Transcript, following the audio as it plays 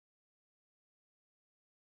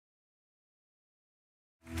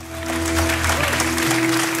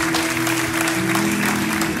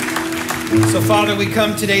So, Father, we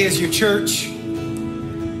come today as your church,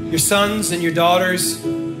 your sons and your daughters.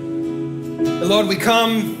 And Lord, we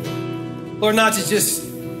come, Lord, not to just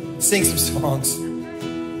sing some songs.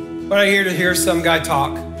 We're not here to hear some guy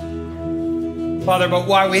talk. Father, but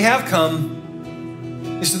why we have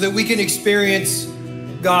come is so that we can experience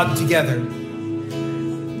God together.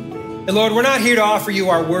 And Lord, we're not here to offer you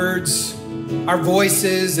our words, our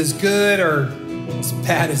voices, as good or as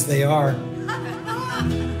bad as they are.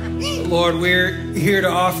 Lord, we're here to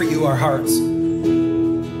offer you our hearts.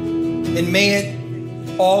 And may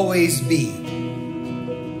it always be.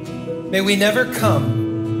 May we never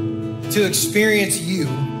come to experience you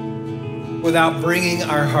without bringing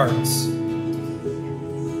our hearts.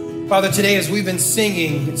 Father, today as we've been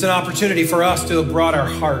singing, it's an opportunity for us to have brought our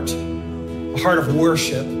heart, a heart of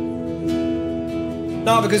worship.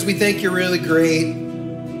 Not because we think you're really great,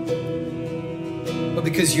 but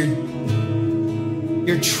because you're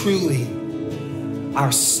truly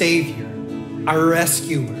our Savior, our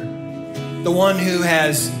rescuer, the one who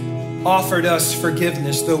has offered us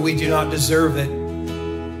forgiveness, though we do not deserve it,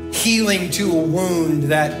 healing to a wound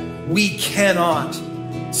that we cannot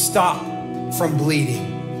stop from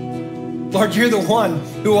bleeding. Lord, you're the one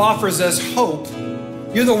who offers us hope.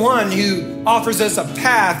 You're the one who offers us a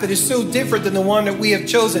path that is so different than the one that we have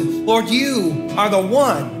chosen. Lord, you are the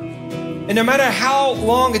one. And no matter how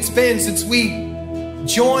long it's been since we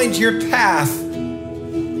joined your path,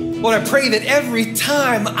 Lord, I pray that every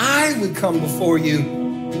time I would come before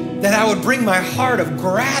you, that I would bring my heart of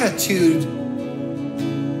gratitude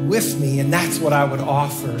with me, and that's what I would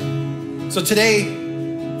offer. So today,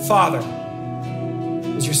 Father,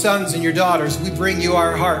 as your sons and your daughters, we bring you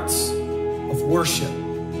our hearts of worship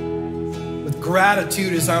with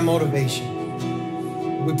gratitude as our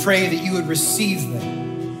motivation. We pray that you would receive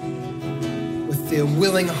them with the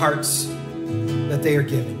willing hearts that they are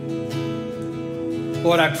given.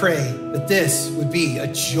 Lord, I pray that this would be a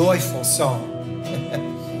joyful song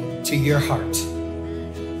to your heart.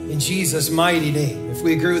 In Jesus' mighty name, if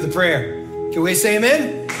we agree with the prayer, can we say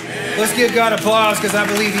amen? Amen. Let's give God applause because I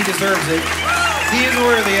believe he deserves it. He is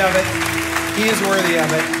worthy of it. He is worthy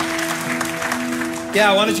of it.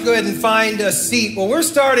 Yeah, why don't you go ahead and find a seat? Well, we're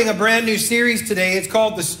starting a brand new series today. It's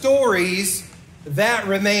called The Stories That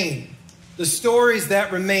Remain. The Stories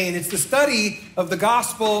That Remain. It's the study of the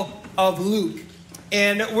Gospel of Luke.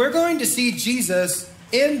 And we're going to see Jesus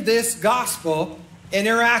in this gospel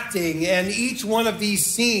interacting, and each one of these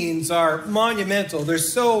scenes are monumental. They're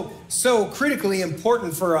so critically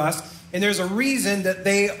important for us, and there's a reason that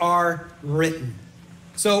they are written.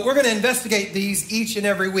 So we're going to investigate these each and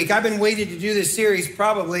every week. I've been waiting to do this series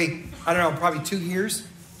probably 2 years,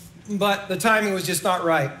 but the timing was just not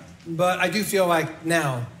right. But I do feel like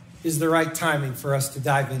now is the right timing for us to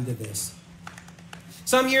dive into this.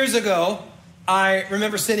 Some years ago, I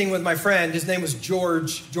remember sitting with my friend. His name was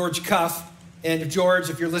George Cuff. And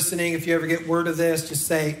George, if you're listening, if you ever get word of this, just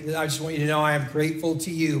say, I just want you to know I am grateful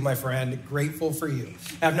to you, my friend, grateful for you.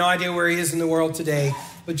 I have no idea where he is in the world today.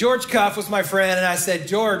 But George Cuff was my friend, and I said,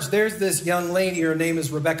 George, there's this young lady, her name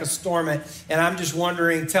is Rebecca Stormont, and I'm just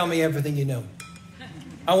wondering, tell me everything you know.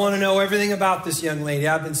 I want to know everything about this young lady.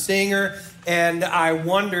 I've been seeing her, and I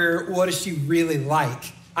wonder, what is she really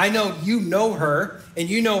like? I know you know her, and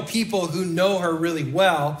you know people who know her really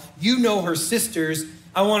well. You know her sisters.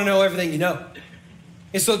 I want to know everything you know.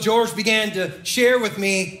 And so George began to share with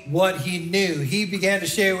me what he knew. He began to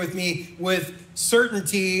share with me with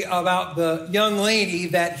certainty about the young lady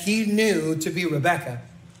that he knew to be Rebecca.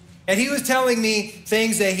 And he was telling me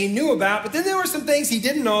things that he knew about, but then there were some things he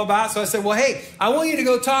didn't know about. So I said, well, hey, I want you to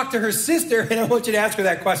go talk to her sister, and I want you to ask her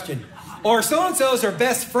that question. Or so-and-so is her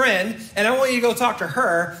best friend, and I want you to go talk to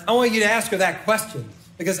her. I want you to ask her that question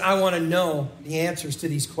because I want to know the answers to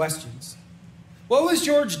these questions. What was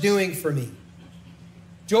George doing for me?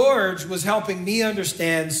 George was helping me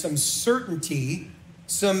understand some certainty,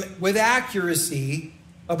 with accuracy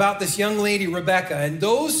about this young lady, Rebecca. And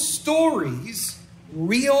those stories,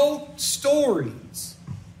 real stories,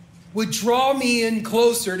 would draw me in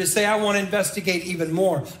closer to say, I want to investigate even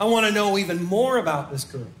more. I want to know even more about this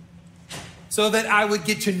girl so that I would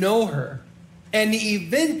get to know her. And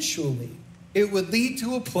eventually, it would lead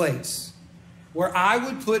to a place where I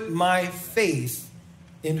would put my faith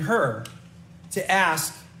in her to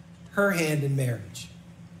ask her hand in marriage.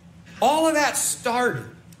 All of that started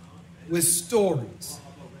with stories.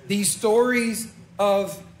 These stories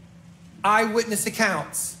of eyewitness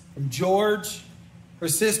accounts from George, her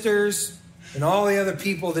sisters, and all the other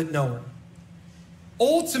people that know her.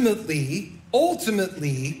 Ultimately,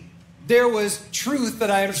 there was truth that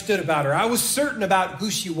I understood about her. I was certain about who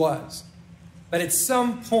she was. But at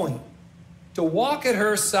some point, to walk at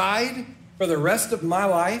her side for the rest of my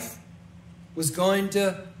life was going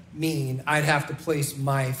to mean I'd have to place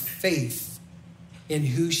my faith in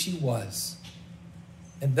who she was.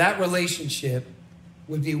 And that relationship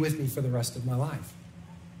would be with me for the rest of my life.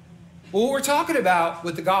 Well, what we're talking about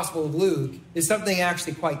with the Gospel of Luke is something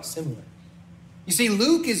actually quite similar. You see,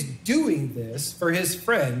 Luke is doing this for his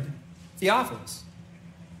friend, Theophilus.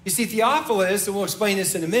 You see, Theophilus, and we'll explain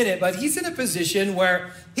this in a minute, but he's in a position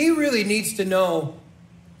where he really needs to know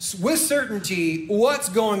with certainty what's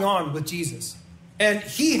going on with Jesus. And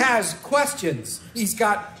he has questions. He's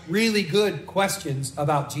got really good questions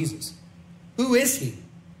about Jesus. Who is he?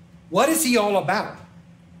 What is he all about?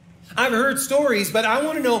 I've heard stories, but I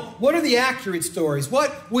want to know, what are the accurate stories?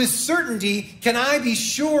 What, with certainty, can I be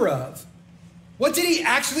sure of? What did he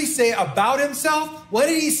actually say about himself? What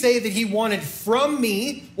did he say that he wanted from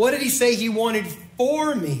me? What did he say he wanted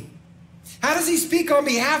for me? How does he speak on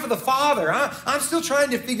behalf of the Father? I'm still trying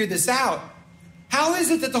to figure this out. How is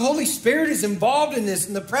it that the Holy Spirit is involved in this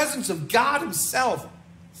in the presence of God himself?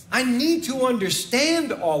 I need to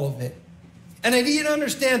understand all of it. And I need to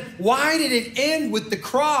understand, why did it end with the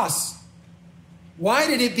cross? Why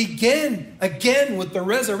did it begin again with the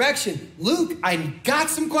resurrection? Luke, I got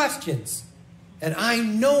some questions. And I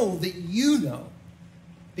know that you know.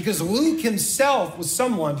 Because Luke himself was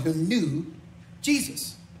someone who knew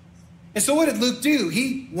Jesus. And so what did Luke do?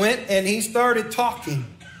 He went and he started talking.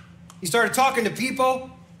 He started talking to people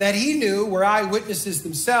that he knew were eyewitnesses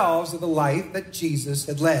themselves of the life that Jesus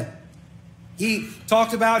had led. He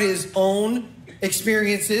talked about his own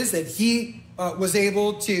experiences that he was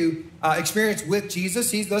able to experience with Jesus.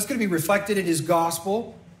 That's going to be reflected in his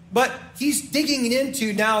gospel. But he's digging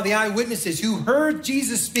into now the eyewitnesses who heard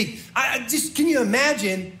Jesus speak. Can you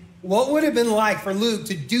imagine what would have been like for Luke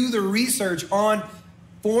to do the research on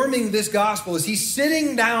forming this gospel? As he's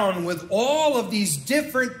sitting down with all of these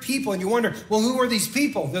different people, and you wonder, well, who are these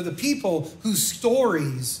people? They're the people whose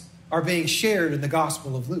stories are being shared in the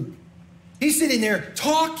Gospel of Luke. He's sitting there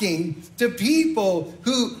talking to people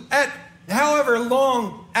who, at however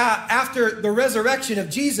long after the resurrection of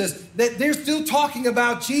Jesus, that they're still talking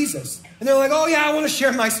about Jesus. And they're like, oh yeah, I want to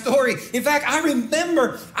share my story. In fact, I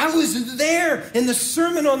remember I was there in the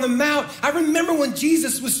Sermon on the Mount. I remember when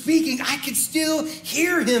Jesus was speaking, I could still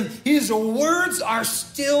hear him. His words are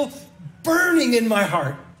still burning in my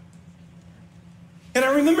heart. And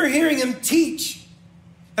I remember hearing him teach.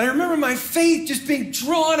 And I remember my faith just being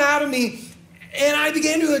drawn out of me. And I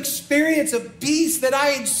began to experience a peace that I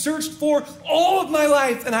had searched for all of my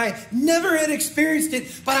life. And I never had experienced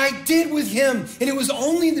it, but I did with him. And it was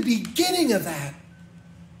only the beginning of that.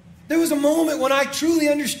 There was a moment when I truly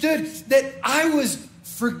understood that I was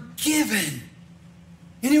forgiven.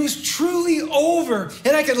 And it was truly over.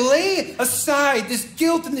 And I could lay aside this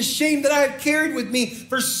guilt and the shame that I had carried with me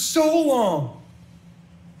for so long.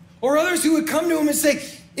 Or others who would come to him and say,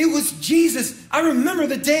 it was Jesus. I remember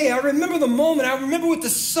the day. I remember the moment. I remember what the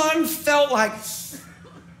sun felt like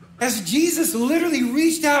as Jesus literally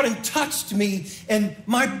reached out and touched me, and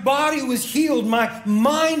my body was healed. My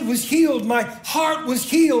mind was healed. My heart was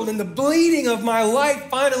healed, and the bleeding of my life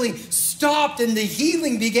finally stopped and the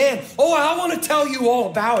healing began. Oh, I want to tell you all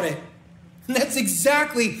about it. And that's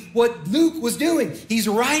exactly what Luke was doing. He's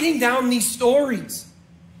writing down these stories.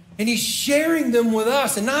 And he's sharing them with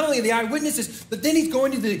us. And not only the eyewitnesses, but then he's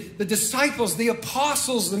going to the disciples, the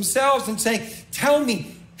apostles themselves, and saying, tell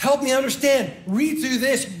me, help me understand. Read through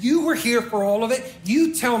this. You were here for all of it.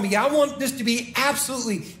 You tell me. I want this to be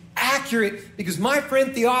absolutely accurate because my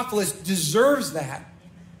friend Theophilus deserves that.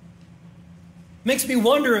 Makes me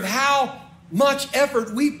wonder of how much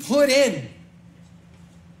effort we put in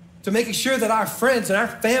to making sure that our friends and our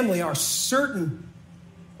family are certain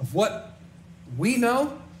of what we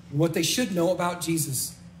know, what they should know about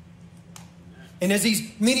Jesus. And as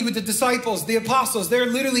he's meeting with the disciples, the apostles, they're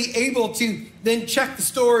literally able to then check the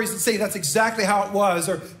stories and say that's exactly how it was,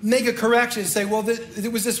 or make a correction and say, well,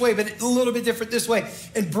 it was this way, but a little bit different this way,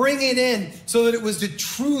 and bring it in so that it was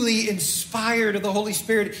truly inspired of the Holy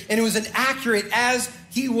Spirit. And it was an accurate, as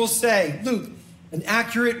he will say, Luke, an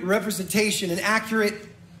accurate representation, an accurate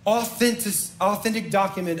authentic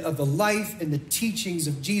document of the life and the teachings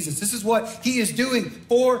of Jesus. This is what he is doing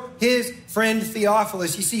for his friend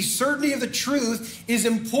Theophilus. You see, certainty of the truth is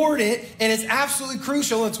important and it's absolutely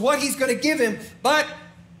crucial. It's what he's going to give him, but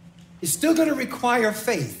it's still going to require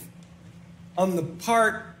faith on the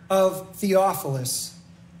part of Theophilus.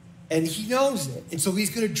 And he knows it. And so he's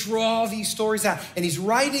going to draw these stories out. And he's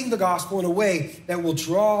writing the gospel in a way that will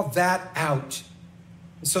draw that out.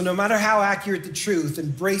 So no matter how accurate the truth,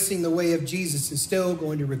 embracing the way of Jesus is still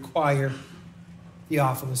going to require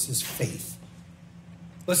Theophilus' faith.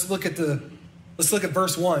 Let's look at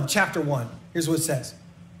verse 1, chapter 1. Here's what it says.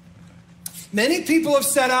 Many people have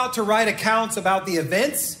set out to write accounts about the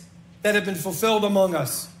events that have been fulfilled among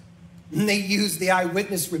us. And they use the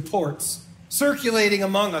eyewitness reports circulating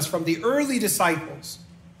among us from the early disciples,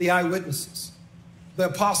 the eyewitnesses, the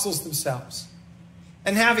apostles themselves.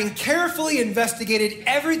 And having carefully investigated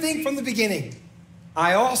everything from the beginning,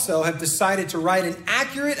 I also have decided to write an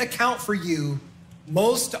accurate account for you,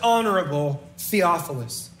 most honorable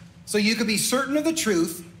Theophilus, so you could be certain of the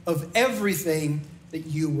truth of everything that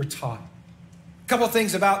you were taught. A couple of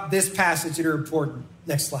things about this passage that are important.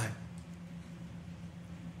 Next slide.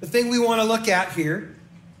 The thing we want to look at here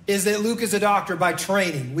is that Luke is a doctor by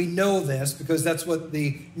training. We know this because that's what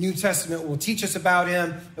the New Testament will teach us about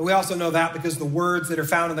him. And we also know that because the words that are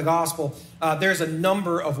found in the gospel, there's a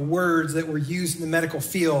number of words that were used in the medical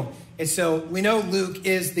field. And so we know Luke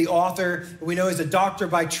is the author. We know he's a doctor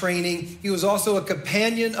by training. He was also a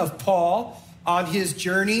companion of Paul on his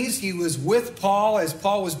journeys. He was with Paul as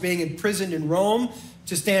Paul was being imprisoned in Rome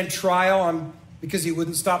to stand trial because he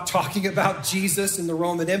wouldn't stop talking about Jesus in the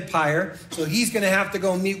Roman Empire. So he's going to have to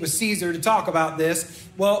go meet with Caesar to talk about this.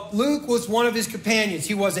 Well, Luke was one of his companions.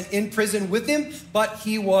 He wasn't in prison with him, but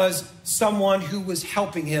he was someone who was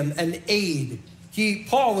helping him, an aide.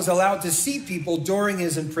 Paul was allowed to see people during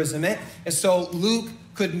his imprisonment, and so Luke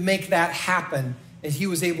could make that happen, and he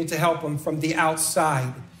was able to help him from the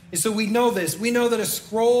outside. And so we know this. We know that a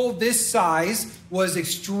scroll this size was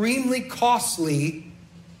extremely costly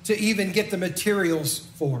to even get the materials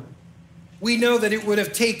for. We know that it would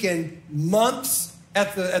have taken months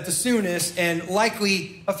at the soonest and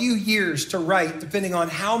likely a few years to write, depending on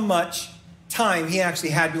how much time he actually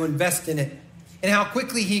had to invest in it and how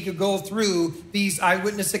quickly he could go through these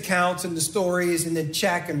eyewitness accounts and the stories and then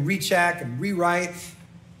check and recheck and rewrite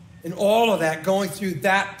and all of that, going through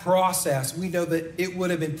that process. We know that it would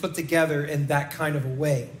have been put together in that kind of a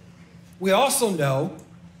way. We also know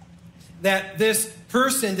that this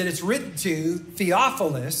person that it's written to,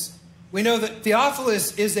 Theophilus, we know that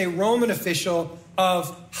Theophilus is a Roman official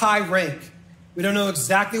of high rank. We don't know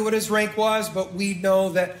exactly what his rank was, but we know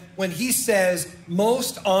that when he says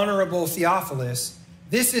most honorable Theophilus,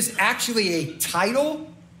 this is actually a title.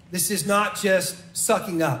 This is not just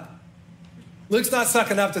sucking up. Luke's not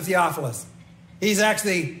sucking up to Theophilus. He's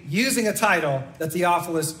actually using a title that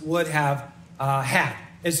Theophilus would have had.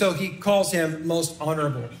 And so he calls him most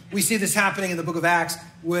honorable. We see this happening in the book of Acts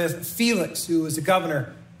with Felix, who was a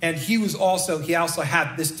governor. And he also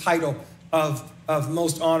had this title of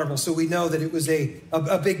most honorable. So we know that it was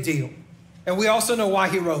a big deal. And we also know why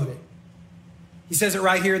he wrote it. He says it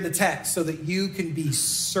right here in the text, so that you can be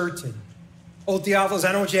certain. Oh, Theophilus,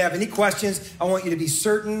 I don't want you to have any questions. I want you to be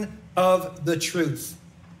certain of the truth.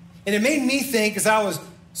 And it made me think, as I was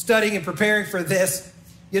studying and preparing for this,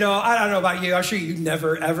 I don't know about you. I'm sure you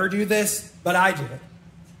never, ever do this, but I do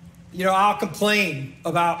it. I'll complain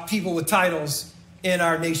about people with titles in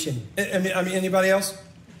our nation. I mean, anybody else?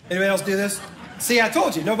 Anybody else do this? See, I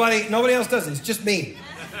told you, nobody else does this, just me.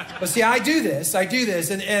 But see, I do this,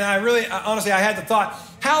 and I really, honestly, I had the thought,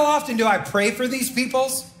 how often do I pray for these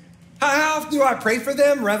peoples? How often do I pray for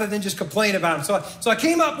them rather than just complain about them? So I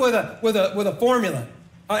came up with a formula.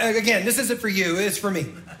 Again, this isn't for you, it's for me.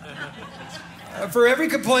 For every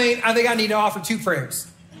complaint, I think I need to offer 2 prayers.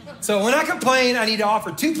 So when I complain, I need to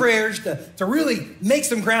offer 2 prayers to really make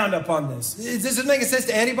some ground up on this. Does this make sense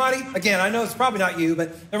to anybody? Again, I know it's probably not you,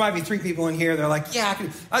 but there might be 3 people in here that are like, yeah,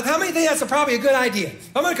 how many think that's probably a good idea?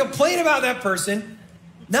 I'm going to complain about that person,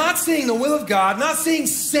 not seeing the will of God, not seeing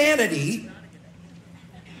sanity,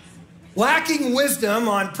 lacking wisdom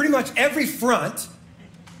on pretty much every front,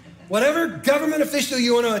 whatever government official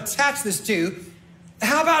you want to attach this to.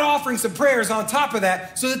 How about offering some prayers on top of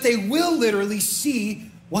that so that they will literally see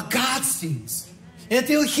what God sees and that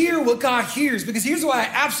they'll hear what God hears? Because here's why I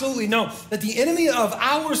absolutely know that the enemy of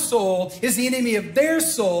our soul is the enemy of their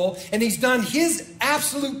soul, and he's done his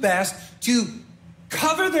absolute best to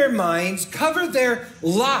cover their minds, cover their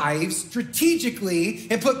lives strategically,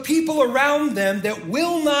 and put people around them that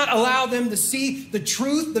will not allow them to see the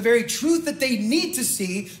truth, the very truth that they need to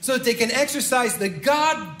see, so that they can exercise the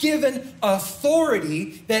God-given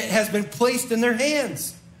authority that has been placed in their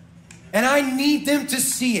hands. And I need them to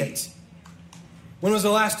see it. When was the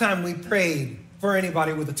last time we prayed for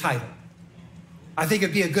anybody with a title? I think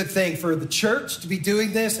it'd be a good thing for the church to be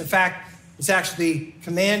doing this. In fact, it's actually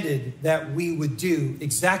commanded that we would do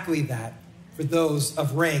exactly that for those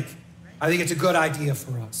of rank. I think it's a good idea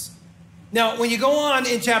for us. Now, when you go on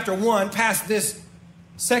in chapter 1, past this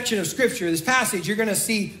section of scripture, this passage, you're going to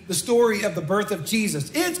see the story of the birth of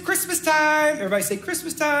Jesus. It's Christmas time. Everybody say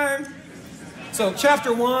Christmas time. So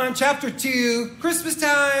chapter 1, chapter 2, Christmas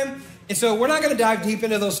time. And so we're not going to dive deep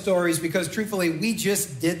into those stories because truthfully, we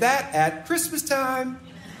just did that at Christmas time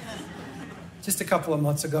just a couple of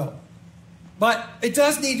months ago. But it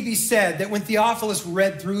does need to be said that when Theophilus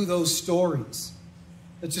read through those stories,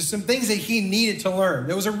 there's just some things that he needed to learn.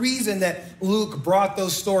 There was a reason that Luke brought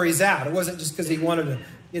those stories out. It wasn't just because he wanted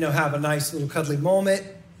to, have a nice little cuddly moment.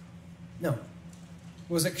 No.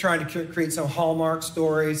 He wasn't trying to create some Hallmark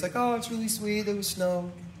story. It's like, oh, it's really sweet. There was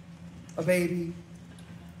snow, a baby.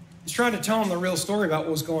 He's trying to tell him the real story about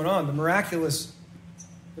what was going on, the miraculous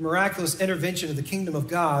intervention of the kingdom of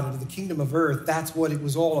God into the kingdom of earth. That's what it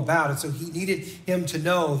was all about. And so he needed him to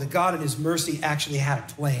know that God in his mercy actually had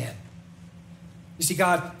a plan. You see,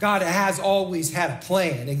 God has always had a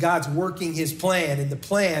plan, and God's working his plan. And the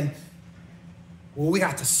plan, well, we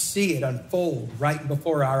got to see it unfold right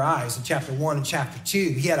before our eyes in chapter 1 and chapter 2.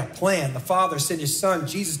 He had a plan. The Father sent his Son,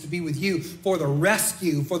 Jesus, to be with you for the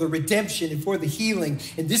rescue, for the redemption, and for the healing.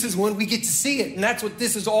 And this is when we get to see it, and that's what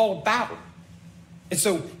this is all about. And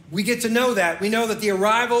so we get to know that. We know that the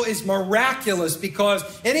arrival is miraculous because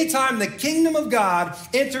anytime the kingdom of God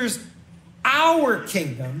enters our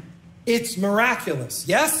kingdom, it's miraculous.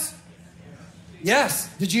 Yes?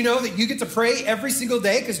 Yes. Did you know that you get to pray every single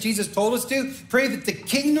day because Jesus told us to? Pray that the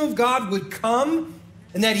kingdom of God would come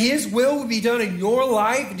and that his will would be done in your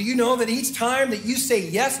life. Do you know that each time that you say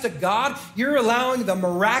yes to God, you're allowing the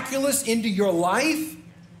miraculous into your life?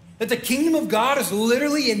 That the kingdom of God is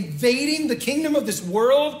literally invading the kingdom of this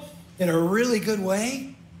world in a really good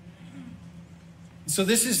way? So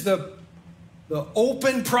this is the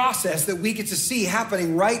open process that we get to see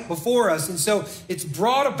happening right before us. And so it's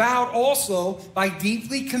brought about also by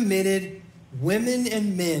deeply committed women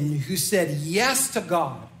and men who said yes to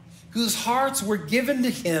God, whose hearts were given to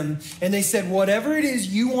him. And they said, whatever it is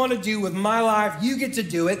you want to do with my life, you get to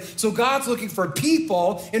do it. So God's looking for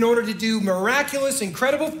people in order to do miraculous,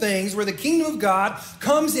 incredible things where the kingdom of God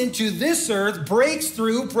comes into this earth, breaks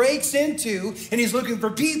through, breaks into, and he's looking for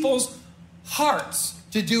people's hearts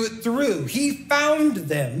to do it through. He found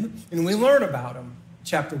them, and we learn about them.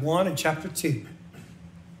 Chapter 1 and chapter 2.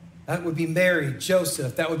 That would be Mary,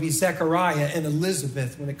 Joseph. That would be Zechariah and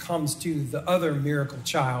Elizabeth when it comes to the other miracle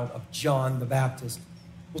child of John the Baptist.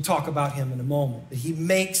 We'll talk about him in a moment. But he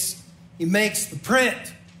makes the print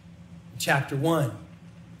in chapter 1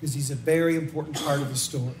 because he's a very important part of the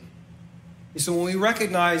story. And so when we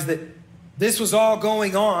recognize that this was all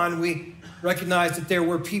going on, we recognize that there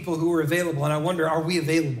were people who were available. And I wonder, are we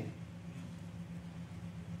available?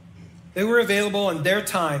 They were available in their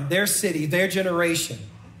time, their city, their generation.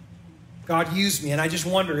 God used me. And I just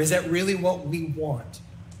wonder, is that really what we want?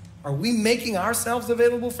 Are we making ourselves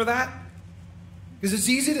available for that? Because it's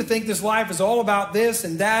easy to think this life is all about this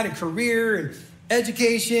and that and career and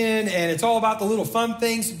education. And it's all about the little fun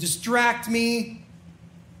things to distract me.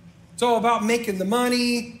 It's all about making the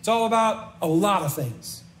money. It's all about a lot of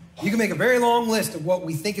things. You can make a very long list of what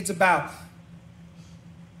we think it's about.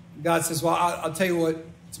 God says, well, I'll tell you what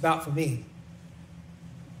it's about for me.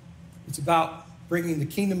 It's about bringing the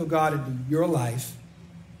kingdom of God into your life,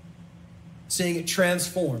 seeing it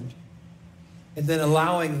transformed, and then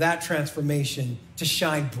allowing that transformation to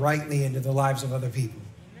shine brightly into the lives of other people.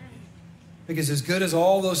 Because as good as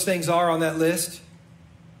all those things are on that list,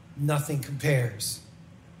 nothing compares.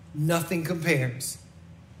 Nothing compares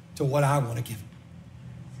to what I want to give them.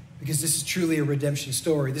 Because this is truly a redemption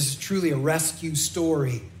story. This is truly a rescue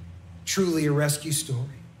story. Truly a rescue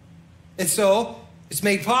story. And so it's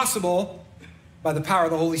made possible by the power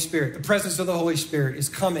of the Holy Spirit. The presence of the Holy Spirit is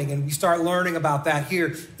coming, and we start learning about that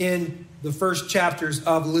here in the first chapters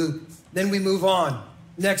of Luke. Then we move on.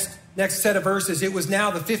 Next set of verses. It was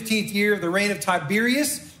now the 15th year of the reign of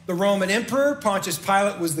Tiberius, the Roman emperor. Pontius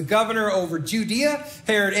Pilate was the governor over Judea.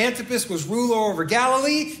 Herod Antipas was ruler over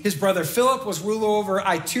Galilee. His brother Philip was ruler over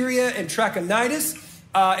Iturea and Trachonitis.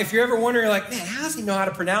 If you're ever wondering, like, man, how does he know how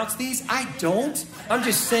to pronounce these? I don't. I'm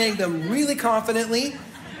just saying them really confidently.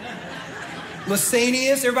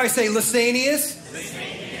 Lysanias. Everybody say Lysanias.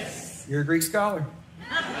 Lysanias. You're a Greek scholar.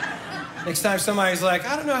 Next time somebody's like,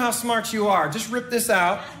 I don't know how smart you are, just rip this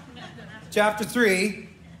out. Chapter 3,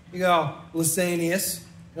 you go, Lysanias.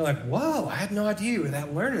 You're like, whoa, I had no idea you were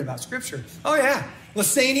that learned about Scripture. Oh, yeah.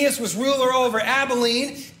 Lysanias was ruler over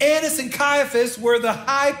Abilene. Annas and Caiaphas were the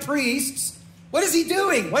high priests. What is he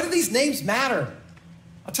doing? Why do these names matter?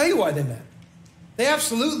 I'll tell you why they matter. They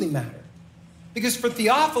absolutely matter. Because for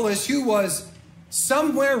Theophilus, who was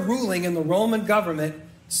somewhere ruling in the Roman government,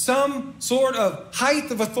 some sort of height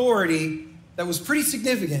of authority that was pretty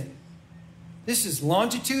significant, this is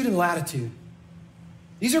longitude and latitude.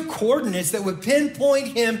 These are coordinates that would pinpoint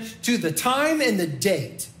him to the time and the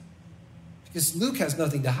date, because Luke has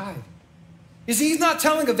nothing to hide. You see, he's not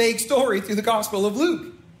telling a vague story through the Gospel of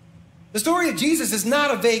Luke. The story of Jesus is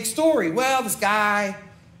not a vague story. Well, this guy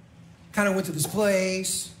kind of went to this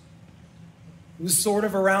place. It was sort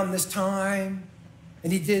of around this time,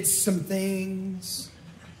 and he did some things.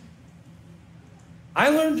 I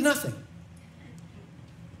learned nothing.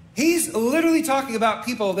 He's literally talking about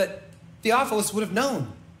people that Theophilus would have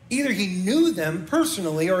known. Either he knew them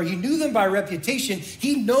personally or he knew them by reputation.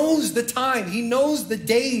 He knows the time. He knows the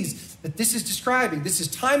days that this is describing. This is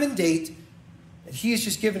time and date that he has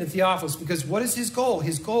just given to Theophilus, because what is his goal?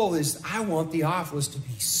 His goal is, I want Theophilus to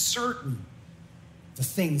be certain the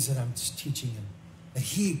things that I'm just teaching him, that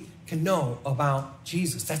he can know about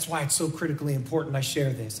Jesus. That's why it's so critically important I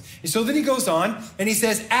share this. And so then he goes on and he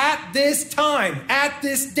says, at this time, at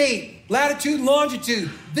this date, latitude, longitude,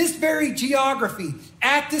 this very geography,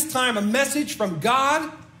 at this time, a message from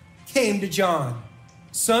God came to John,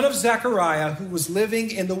 son of Zechariah, who was living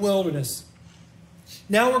in the wilderness.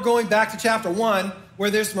 Now we're going back to chapter 1, where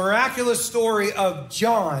there's miraculous story of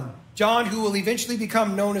John. John, who will eventually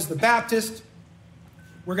become known as the Baptist.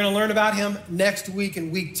 We're going to learn about him next week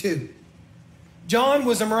in week 2. John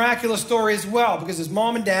was a miraculous story as well, because his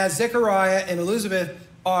mom and dad, Zechariah and Elizabeth,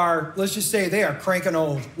 are, let's just say, they are cranking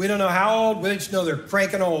old. We don't know how old, we just know they're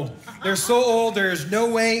cranking old. They're so old, there's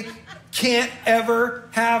no way, can't ever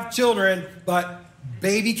have children, but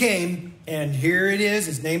baby came, and here it is.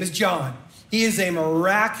 His name is John. He is a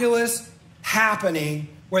miraculous happening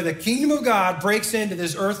where the kingdom of God breaks into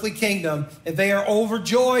this earthly kingdom, and they are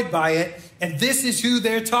overjoyed by it, and this is who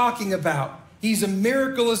they're talking about. He's a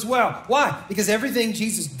miracle as well. Why? Because everything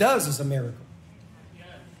Jesus does is a miracle.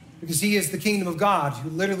 Because he is the kingdom of God who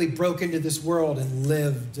literally broke into this world and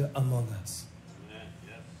lived among us.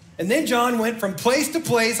 And then John went from place to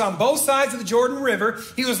place on both sides of the Jordan River.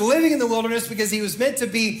 He was living in the wilderness because he was meant to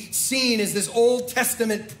be seen as this Old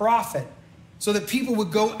Testament prophet, so that people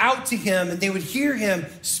would go out to him and they would hear him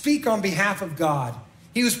speak on behalf of God.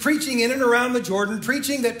 He was preaching in and around the Jordan,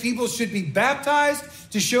 preaching that people should be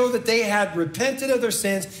baptized to show that they had repented of their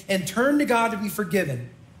sins and turned to God to be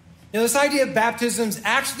forgiven. Now, this idea of baptism is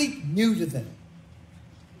actually new to them.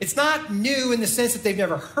 It's not new in the sense that they've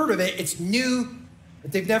never heard of it. It's new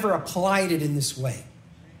that they've never applied it in this way.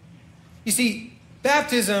 You see,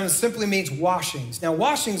 baptism simply means washings. Now,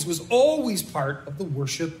 washings was always part of the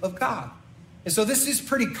worship of God. And so this is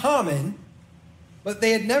pretty common, but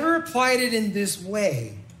they had never applied it in this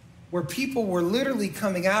way, where people were literally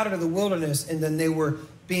coming out of the wilderness and then they were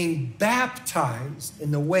being baptized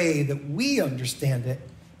in the way that we understand it,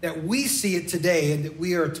 that we see it today, and that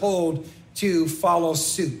we are told to follow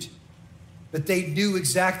suit. But they knew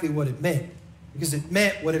exactly what it meant, because it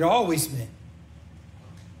meant what it always meant,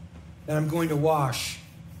 that I'm going to wash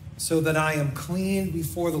so that I am clean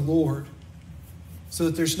before the Lord, so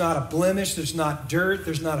that there's not a blemish, there's not dirt,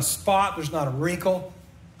 there's not a spot, there's not a wrinkle.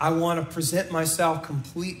 I want to present myself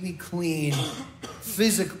completely clean,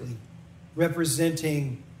 physically,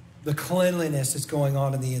 representing the cleanliness that's going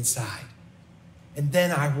on in the inside. And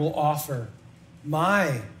then I will offer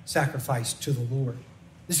my sacrifice to the Lord.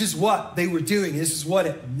 This is what they were doing. This is what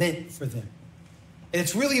it meant for them. And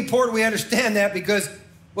it's really important we understand that, because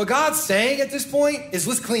what God's saying at this point is,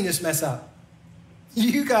 let's clean this mess up.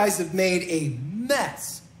 You guys have made a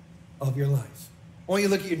mess of your life. I want you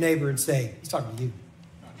to look at your neighbor and say, he's talking to you.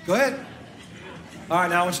 Go ahead. All right,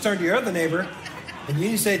 now I want you to turn to your other neighbor and you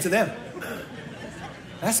need to say it to them.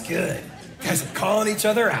 That's good. You guys are calling each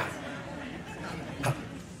other out.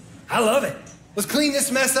 I love it. Let's clean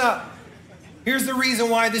this mess up. Here's the reason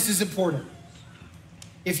why this is important.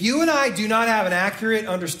 If you and I do not have an accurate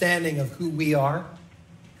understanding of who we are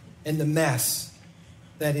and the mess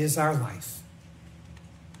that is our life,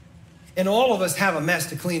 and all of us have a mess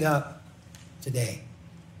to clean up today.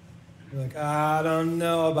 You're like, I don't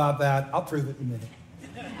know about that. I'll prove it in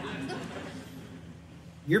a minute.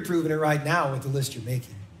 You're proving it right now with the list you're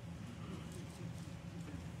making.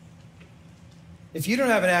 If you don't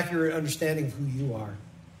have an accurate understanding of who you are,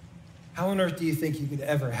 how on earth do you think you could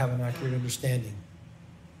ever have an accurate understanding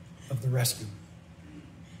of the rescue?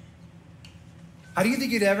 How do you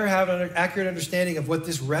think you'd ever have an accurate understanding of what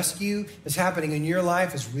this rescue that's happening in your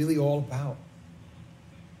life is really all about?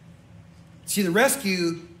 See, the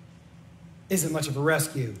rescue isn't much of a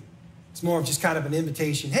rescue. It's more of just kind of an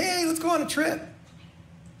invitation. Hey, let's go on a trip.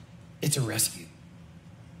 It's a rescue.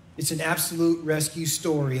 It's an absolute rescue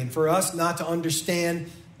story. And for us not to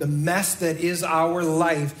understand the mess that is our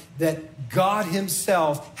life, that God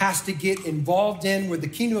himself has to get involved in, where the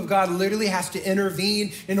kingdom of God literally has to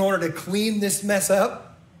intervene in order to clean this mess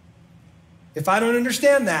up, If I don't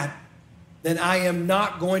understand that, then I am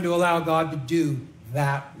not going to allow God to do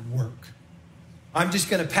that work. I'm just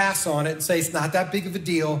going to pass on it and say it's not that big of a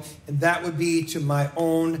deal, and that would be to my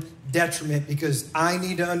own detriment because I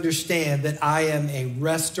need to understand that I am a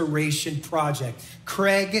restoration project.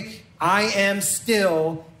 Craig, I am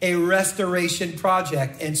still a restoration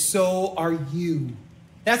project, and so are you.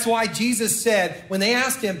 That's why Jesus said, when they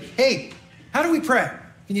asked him, hey, how do we pray?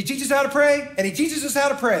 Can you teach us how to pray? And he teaches us how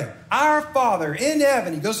to pray. Our Father in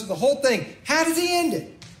heaven. He goes through the whole thing. How does he end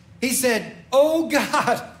it? He said, oh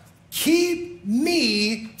God, keep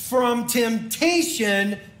me from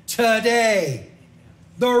temptation today.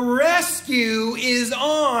 The rescue is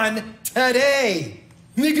on today.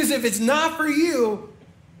 Because if it's not for you,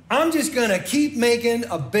 I'm just going to keep making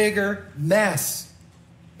a bigger mess.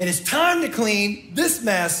 And it's time to clean this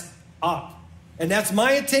mess up. And that's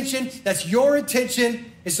my intention. That's your intention.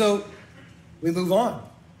 And so we move on.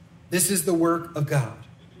 This is the work of God.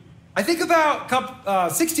 I think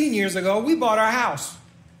about 16 years ago, we bought our house.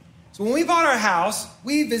 So when we bought our house,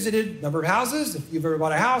 we visited a number of houses. If you've ever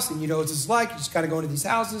bought a house and you know what it's like, you just kind of go into these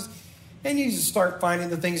houses and you just start finding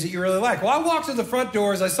the things that you really like. Well, I walked to the front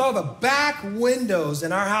doors. I saw the back windows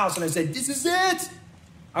in our house and I said, this is it.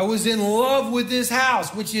 I was in love with this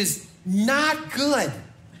house, which is not good.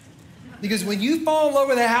 Because when you fall in love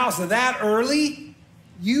with a house that early,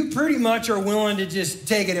 you pretty much are willing to just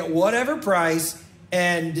take it at whatever price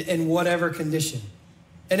and in whatever condition.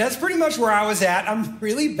 And that's pretty much where I was at. I'm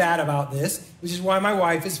really bad about this, which is why my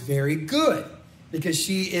wife is very good, because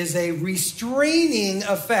she is a restraining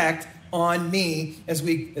effect on me as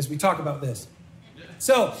we talk about this.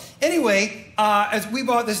 So anyway, as we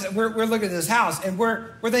bought this, we're looking at this house and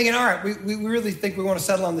we're thinking, all right, we really think we want to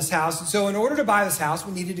settle on this house. And so in order to buy this house,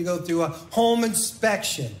 we needed to go through a home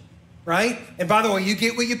inspection, right? And by the way, you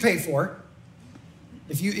get what you pay for.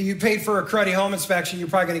 If you paid for a cruddy home inspection, you're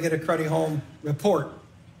probably going to get a cruddy home report.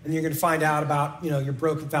 And you're going to find out about, your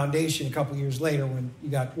broken foundation a couple years later when you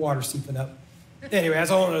got water seeping up. Anyway, that's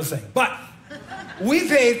a whole other thing. But we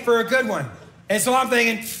paid for a good one. And so I'm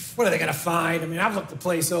thinking, what are they going to find? I mean, I've looked the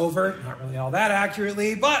place over, not really all that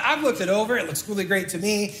accurately, but I've looked it over. It looks really great to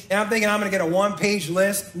me. And I'm thinking I'm going to get a one-page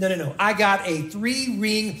list. No. I got a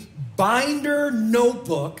 3-ring binder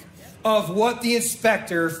notebook of what the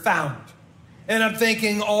inspector found. And I'm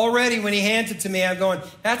thinking already when he hands it to me, I'm going,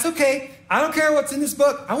 that's okay. I don't care what's in this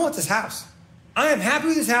book. I want this house. I am happy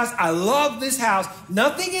with this house. I love this house.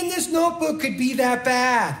 Nothing in this notebook could be that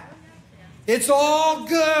bad. It's all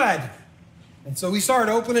good. And so we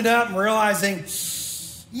started opening it up and realizing,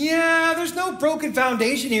 yeah, there's no broken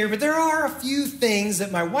foundation here, but there are a few things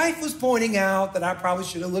that my wife was pointing out that I probably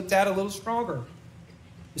should have looked at a little stronger.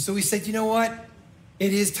 And so we said, you know what?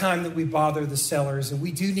 It is time that we bother the sellers, and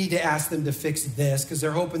we do need to ask them to fix this because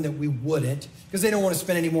they're hoping that we wouldn't, because they don't want to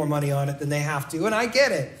spend any more money on it than they have to, and I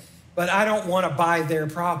get it. But I don't want to buy their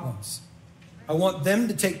problems. I want them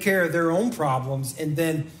to take care of their own problems, and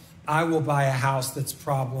then I will buy a house that's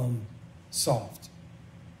problem solved.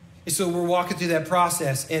 And so we're walking through that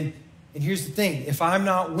process, and here's the thing. If I'm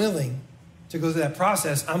not willing to go through that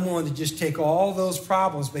process, I'm willing to just take all those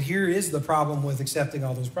problems, but here is the problem with accepting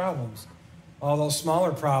all those problems. All those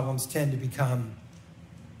smaller problems tend to become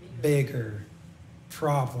bigger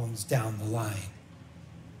problems down the line.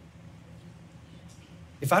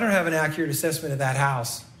 If I don't have an accurate assessment of that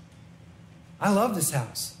house, I love this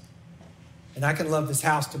house. And I can love this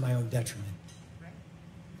house to my own detriment.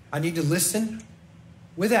 I need to listen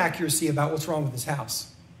with accuracy about what's wrong with this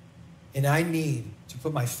house. And I need to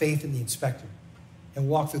put my faith in the inspector and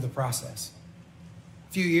walk through the process.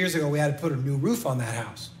 A few years ago, we had to put a new roof on that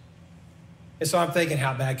house. And so I'm thinking,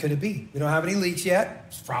 how bad could it be? We don't have any leaks yet.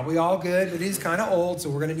 It's probably all good, but it is kind of old, so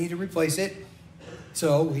we're going to need to replace it.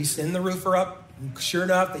 So we send the roofer up. And sure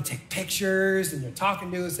enough, they take pictures, and they're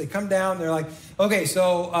talking to us. They come down. They're like, okay,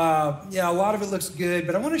 so, a lot of it looks good,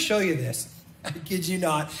 but I want to show you this. I kid you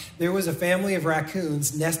not. There was a family of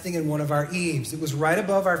raccoons nesting in one of our eaves. It was right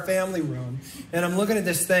above our family room. And I'm looking at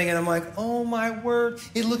this thing, and I'm like, oh, my word.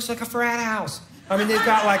 It looks like a frat house. I mean, they've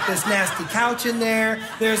got like this nasty couch in there.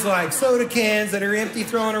 There's like soda cans that are empty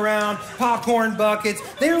thrown around, popcorn buckets.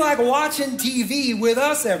 They're like watching TV with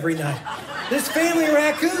us every night. This family of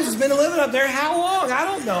raccoons has been living up there how long? I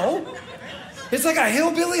don't know. It's like a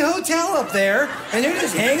hillbilly hotel up there, and they're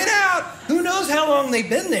just hanging out. Who knows how long they've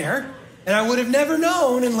been there? And I would have never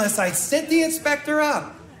known unless I sent the inspector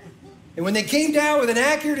up. And when they came down with an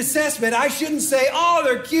accurate assessment, I shouldn't say, oh,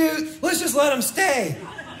 they're cute. Let's just let them stay.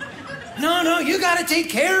 No, you got to take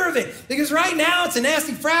care of it. Because right now it's a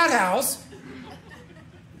nasty frat house.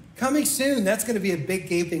 Coming soon, that's going to be a big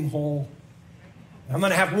gaping hole. I'm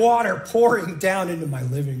going to have water pouring down into my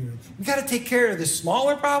living room. We got to take care of this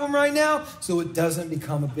smaller problem right now so it doesn't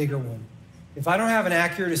become a bigger one. If I don't have an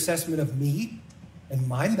accurate assessment of me and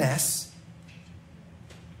my mess,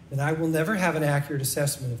 then I will never have an accurate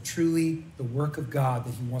assessment of truly the work of God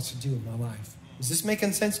that he wants to do in my life. Is this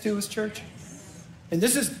making sense to us, church? And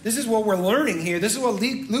this is what we're learning here. This is what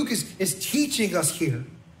Luke is teaching us here.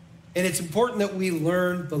 And it's important that we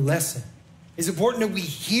learn the lesson. It's important that we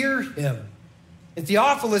hear him. And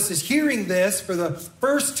Theophilus is hearing this for the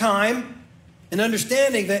first time and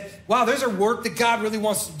understanding that, wow, there's a work that God really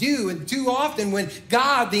wants to do. And too often when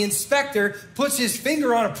God, the inspector, puts his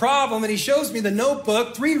finger on a problem and he shows me the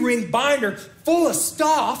notebook, 3-ring binder full of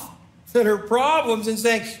stuff that are problems and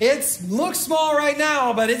saying, it looks small right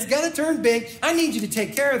now, but it's going to turn big. I need you to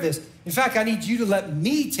take care of this. In fact, I need you to let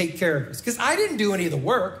me take care of this because I didn't do any of the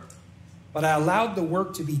work, but I allowed the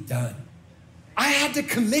work to be done. I had to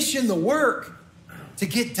commission the work to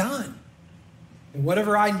get done. And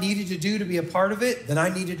whatever I needed to do to be a part of it, then I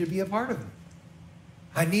needed to be a part of it.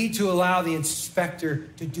 I need to allow the inspector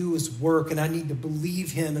to do his work, and I need to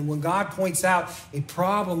believe him. And when God points out a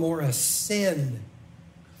problem or a sin,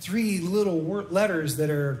 3 little letters that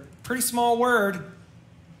are a pretty small word,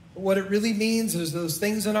 but what it really means is those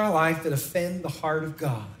things in our life that offend the heart of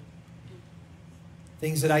God.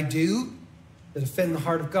 Things that I do that offend the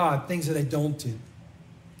heart of God, things that I don't do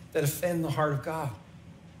that offend the heart of God.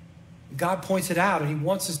 God points it out, and he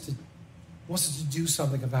wants us to do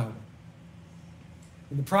something about it.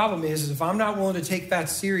 And the problem is if I'm not willing to take that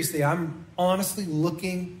seriously, I'm honestly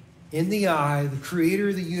looking in the eye, the creator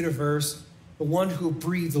of the universe, the one who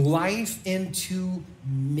breathed life into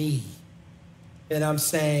me. And I'm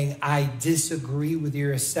saying, I disagree with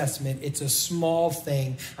your assessment. It's a small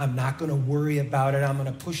thing. I'm not going to worry about it. I'm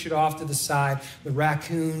going to push it off to the side. The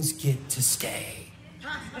raccoons get to stay.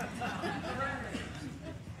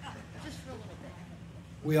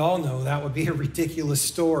 We all know that would be a ridiculous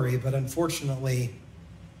story, but unfortunately,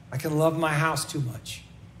 I can love my house too much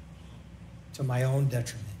to my own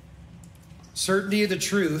detriment. Certainty of the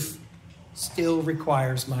truth still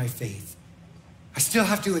requires my faith. I still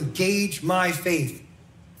have to engage my faith.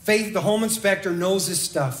 Faith, the home inspector, knows this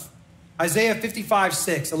stuff. Isaiah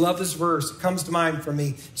 55:6, I love this verse. It comes to mind for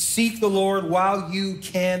me. Seek the Lord while you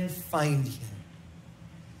can find him.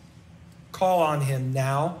 Call on him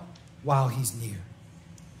now while he's near.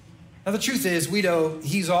 Now, the truth is, we know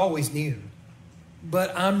he's always near,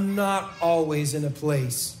 but I'm not always in a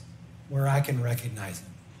place where I can recognize him.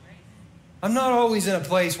 I'm not always in a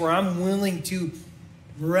place where I'm willing to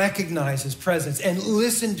recognize his presence and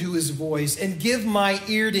listen to his voice and give my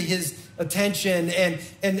ear to his attention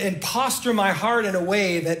and posture my heart in a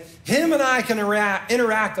way that him and I can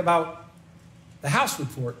interact about the house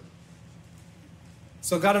report.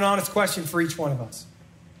 So I've got an honest question for each one of us.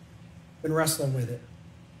 Been wrestling with it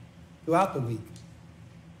throughout the week.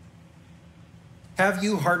 Have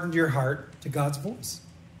you hardened your heart to God's voice?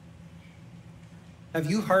 Have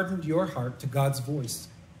you hardened your heart to God's voice?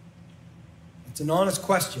 It's an honest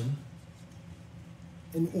question.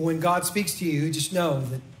 And when God speaks to you, just know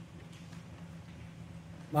that it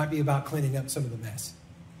might be about cleaning up some of the mess.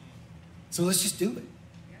 So let's just do it.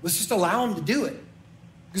 Let's just allow him to do it.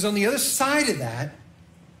 Because on the other side of that,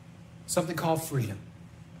 something called freedom.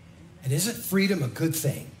 And isn't freedom a good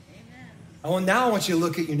thing? Now I want you to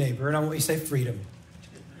look at your neighbor and I want you to say freedom.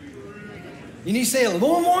 You need to say it a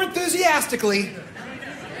little more enthusiastically.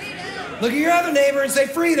 Look at your other neighbor and say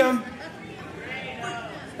freedom.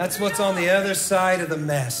 That's what's on the other side of the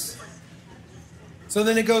mess. So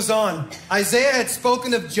then it goes on. Isaiah had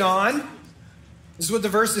spoken of John. This is what the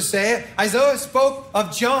verses say. Isaiah spoke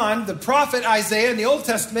of John, the prophet Isaiah in the Old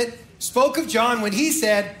Testament, spoke of John when he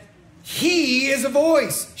said, he is a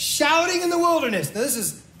voice shouting in the wilderness. Now this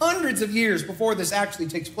is hundreds of years before this actually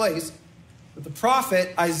takes place. But the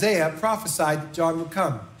prophet Isaiah prophesied that John would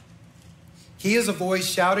come. He is a voice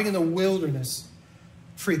shouting in the wilderness,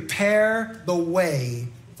 prepare the way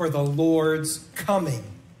for the Lord's coming.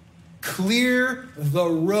 Clear the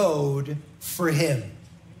road for him. Amen.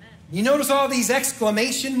 You notice all these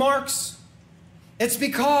exclamation marks? It's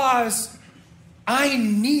because I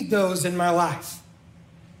need those in my life.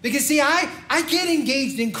 Because see, I get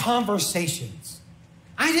engaged in conversations.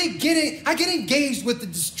 I get engaged with the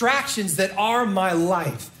distractions that are my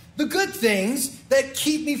life. The good things that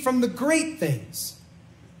keep me from the great things.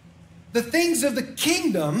 The things of the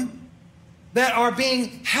kingdom that are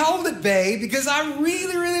being held at bay because I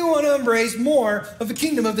really, really want to embrace more of the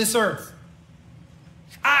kingdom of this earth.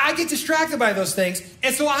 I get distracted by those things.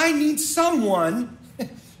 And so I need someone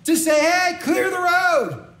to say, hey, clear the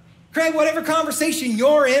road. Craig, whatever conversation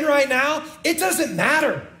you're in right now, it doesn't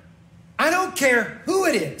matter. I don't care who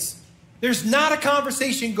it is. There's not a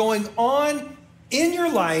conversation going on in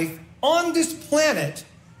your life on this planet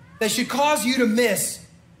that should cause you to miss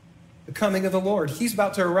the coming of the Lord. He's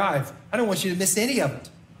about to arrive. I don't want you to miss any of it.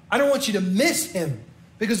 I don't want you to miss him,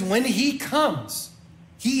 because when he comes,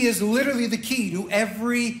 he is literally the key to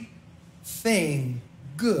everything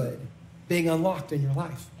good being unlocked in your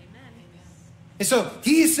life. Amen. And so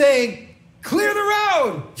he's saying, clear the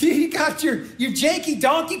road. You got your janky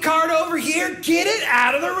donkey cart over here. Get it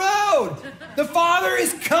out of the road. The Father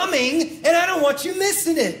is coming, and I don't want you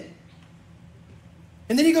missing it.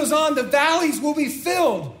 And then he goes on, the valleys will be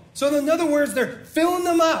filled. So in other words, they're filling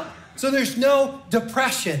them up so there's no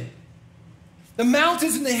depression. The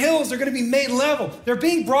mountains and the hills are going to be made level. They're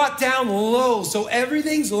being brought down low, so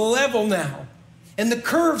everything's level now. And the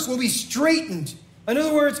curves will be straightened. In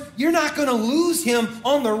other words, you're not going to lose him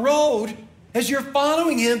on the road as you're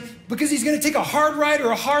following him, because he's going to take a hard right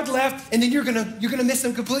or a hard left, and then you're going to miss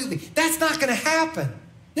him completely. That's not going to happen.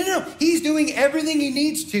 No. He's doing everything he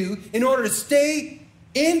needs to in order to stay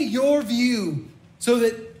in your view, so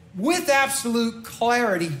that with absolute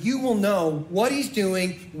clarity, you will know what he's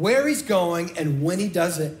doing, where he's going, and when he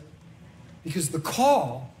does it. Because the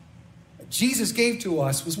call that Jesus gave to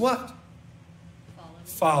us was what?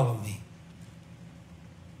 Follow me.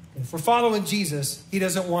 And if we're following Jesus, he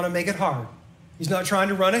doesn't want to make it hard. He's not trying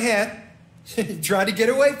to run ahead, trying to get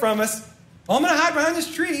away from us. Oh, I'm going to hide behind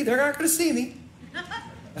this tree. They're not going to see me.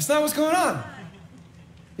 That's not what's going on.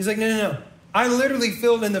 He's like, no. I literally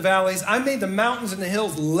filled in the valleys. I made the mountains and the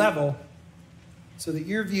hills level so that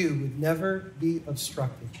your view would never be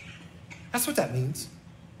obstructed. That's what that means.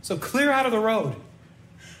 So clear out of the road,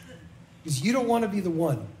 because you don't want to be the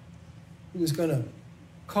one who is going to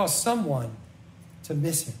cause someone to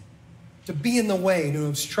miss him, to be in the way, to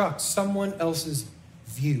obstruct someone else's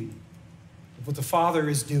view of what the Father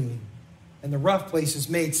is doing. And the rough place is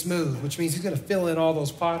made smooth, which means he's going to fill in all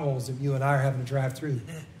those potholes that you and I are having to drive through.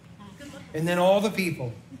 And then all the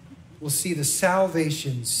people will see the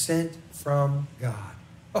salvation sent from God.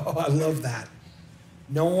 Oh, I love that.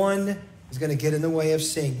 No one is going to get in the way of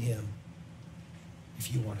seeing him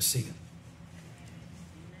if you want to see him.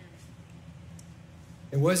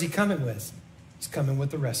 And what is he coming with? He's coming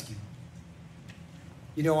with the rescue.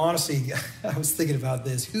 You know, honestly, I was thinking about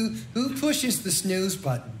this. Who pushes the snooze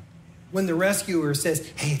button when the rescuer says,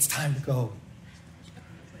 hey, it's time to go?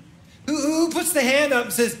 Who puts the hand up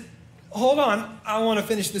and says, hold on, I want to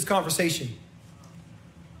finish this conversation?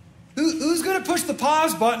 Who's going to push the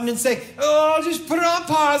pause button and say, oh, I'll just put it on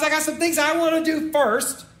pause. I got some things I want to do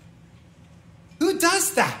first. Who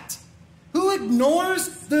does that? Who ignores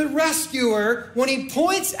the rescuer when he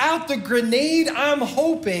points out the grenade I'm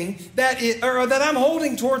hoping that I'm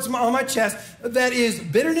holding towards on my chest, that is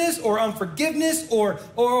bitterness or unforgiveness or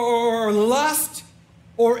lust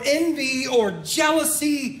or envy or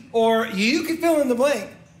jealousy, or you can fill in the blank.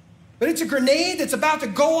 But it's a grenade that's about to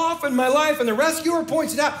go off in my life, and the rescuer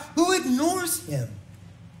points it out. Who ignores him?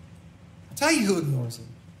 I'll tell you who ignores him.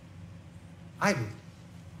 I do.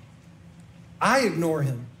 I ignore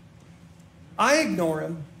him. I ignore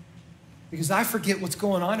him because I forget what's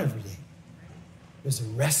going on every day. There's a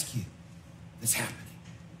rescue that's happening.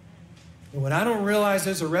 And when I don't realize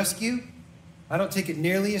there's a rescue, I don't take it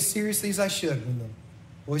nearly as seriously as I should when the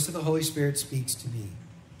voice of the Holy Spirit speaks to me.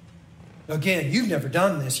 Again, you've never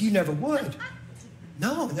done this. You never would.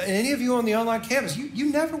 No, any of you on the online campus,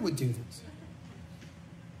 you never would do this.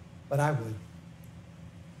 But I would.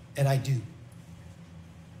 And I do.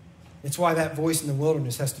 It's why that voice in the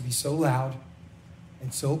wilderness has to be so loud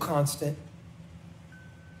and so constant.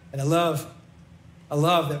 And I love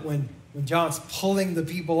that when John's pulling the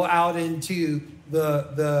people out into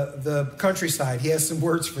the countryside, he has some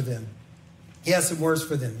words for them.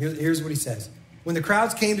 Here's what he says. When the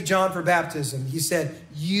crowds came to John for baptism, he said,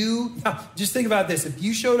 now, just think about this. If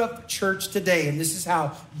you showed up to church today and this is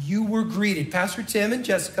how you were greeted, Pastor Tim and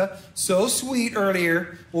Jessica, so sweet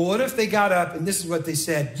earlier. Well, what if they got up and this is what they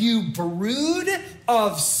said? You brood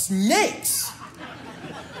of snakes.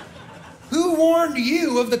 Who warned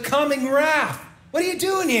you of the coming wrath? What are you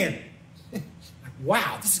doing here?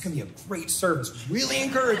 Wow, this is going to be a great service. Really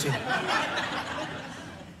encouraging.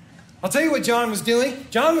 I'll tell you what John was doing.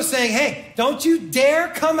 John was saying, hey, don't you dare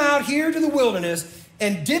come out here to the wilderness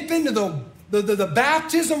and dip into the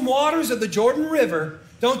baptism waters of the Jordan River.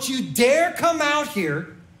 Don't you dare come out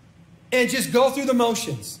here and just go through the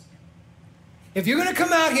motions. If you're going to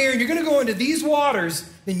come out here and you're going to go into these waters,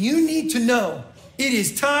 then you need to know it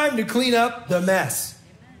is time to clean up the mess.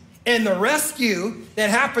 And the rescue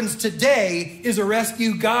that happens today is a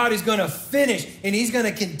rescue God is going to finish. And he's going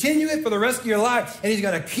to continue it for the rest of your life. And he's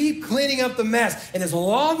going to keep cleaning up the mess. And as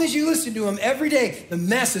long as you listen to him every day, the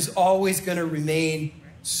mess is always going to remain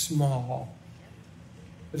small.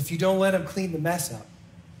 But if you don't let him clean the mess up,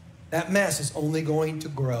 that mess is only going to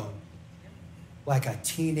grow like a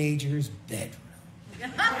teenager's bedroom.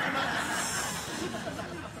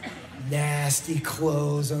 Nasty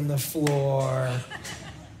clothes on the floor.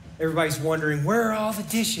 Everybody's wondering, where are all the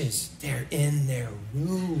dishes? They're in their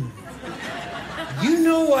room. You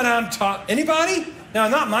know what I'm talking, anybody? No,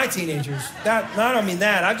 not my teenagers. I don't mean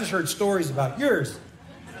that. I've just heard stories about yours.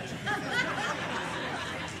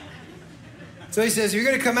 So he says, you're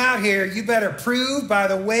going to come out here, you better prove by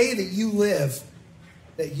the way that you live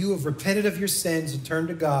that you have repented of your sins and turned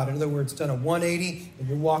to God. In other words, done a 180 and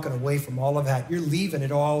you're walking away from all of that. You're leaving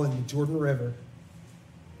it all in the Jordan River.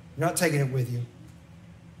 You're not taking it with you.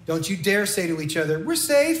 Don't you dare say to each other, we're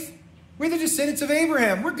safe. We're the descendants of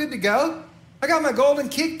Abraham. We're good to go. I got my golden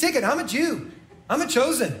ticket. I'm a Jew. I'm a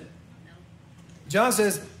chosen. John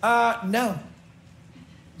says, no.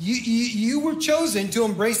 You were chosen to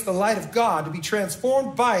embrace the light of God, to be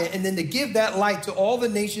transformed by it, and then to give that light to all the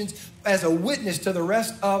nations as a witness to the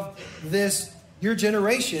rest of your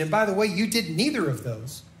generation. And by the way, you did neither of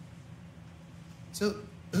those. So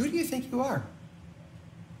who do you think you are?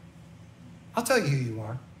 I'll tell you who you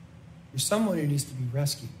are. You're someone who needs to be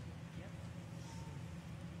rescued.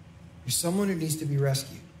 You're someone who needs to be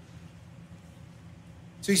rescued.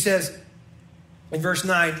 So he says, in verse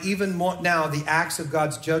 9, even now the axe of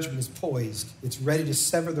God's judgment is poised. It's ready to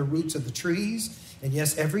sever the roots of the trees. And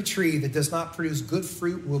yes, every tree that does not produce good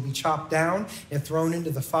fruit will be chopped down and thrown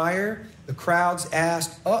into the fire. The crowds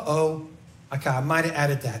asked, uh-oh. Okay, I might have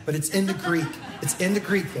added that, but it's in the Greek. It's in the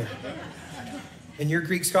Greek there. And you're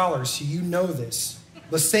Greek scholars, so you know this.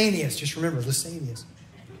 Lysanias, just remember, Lysanias.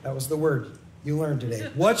 That was the word you learned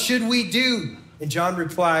today. What should we do? And John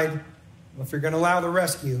replied, well, if you're going to allow the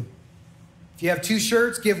rescue, if you have 2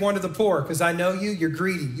 shirts, give one to the poor, because I know you're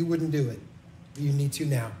greedy. You wouldn't do it. You need to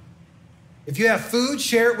now. If you have food,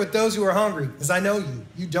 share it with those who are hungry, because I know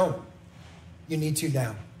you don't. You need to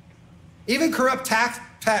now. Even corrupt tax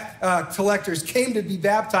collectors came to be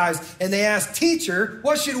baptized, and they asked, teacher,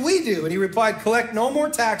 what should we do? And he replied, collect no more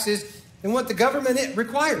taxes than what the government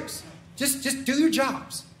requires. Just do your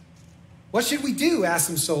jobs. What should we do? Asked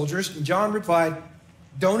some soldiers. And John replied,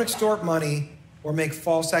 don't extort money or make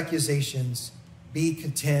false accusations. Be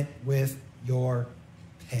content with your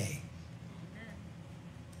pay.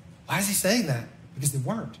 Why is he saying that? Because they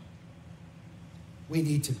weren't. We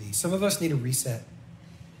need to be. Some of us need a reset.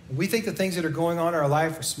 We think the things that are going on in our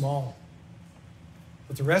life are small.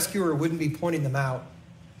 But the rescuer wouldn't be pointing them out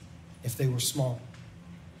if they were small.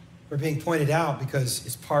 They're being pointed out because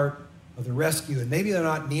it's part of the rescue. And maybe they're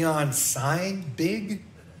not neon sign big,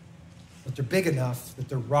 but they're big enough that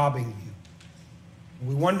they're robbing you. And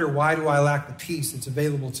we wonder, why do I lack the peace that's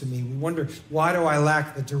available to me? We wonder, why do I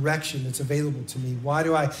lack the direction that's available to me? Why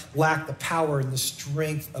do I lack the power and the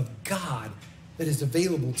strength of God that is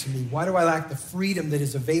available to me? Why do I lack the freedom that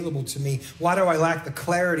is available to me? Why do I lack the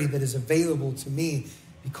clarity that is available to me?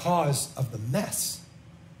 Because of the mess.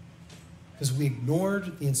 Because we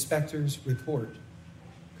ignored the inspector's report.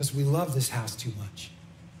 Because we love this house too much.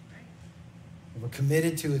 And we're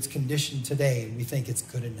committed to its condition today, and we think it's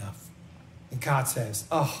good enough. And God says,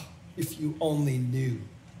 oh, if you only knew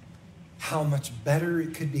how much better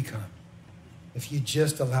it could become if you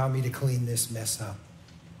just allow me to clean this mess up.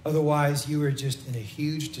 Otherwise, you are just in a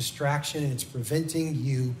huge distraction, and it's preventing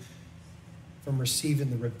you from receiving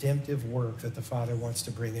the redemptive work that the Father wants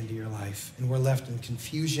to bring into your life. And we're left in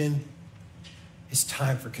confusion. It's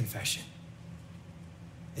time for confession.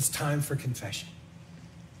 It's time for confession.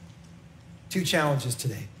 2 challenges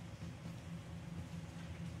today.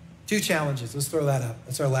 2 challenges. Let's throw that up.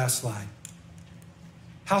 That's our last slide.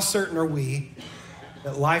 How certain are we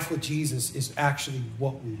that life with Jesus is actually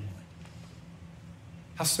what we want?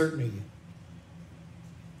 How certain are you?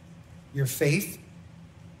 Your faith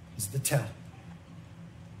is the tell.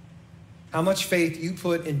 How much faith you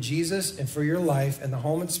put in Jesus and for your life and the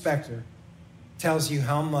home inspector tells you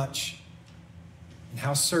how much and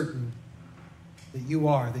how certain that you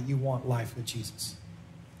are that you want life with Jesus.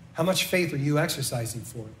 How much faith are you exercising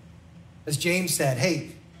for it? As James said,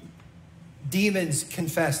 hey, demons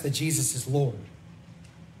confess that Jesus is Lord,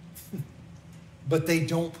 but they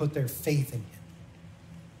don't put their faith in him.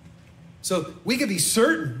 So we can be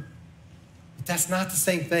certain, but that's not the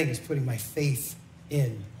same thing as putting my faith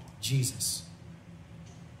in Jesus.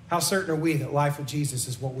 How certain are we that life with Jesus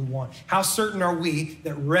is what we want? How certain are we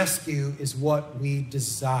that rescue is what we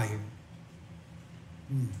desire?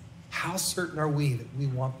 How certain are we that we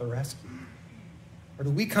want the rescue? Or do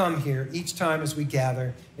we come here each time as we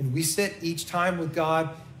gather and we sit each time with God,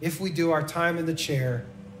 if we do our time in the chair,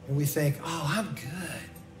 and we think, oh, I'm good.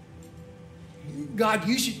 God,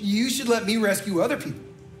 you should let me rescue other people.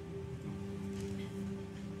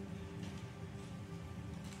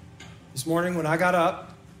 This morning when I got up,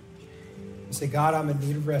 I said, God, I'm in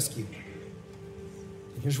need of rescue.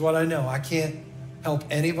 And here's what I know. I can't help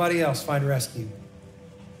anybody else find rescue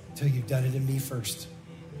until you've done it in me first.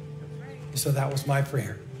 And so that was my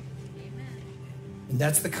prayer. And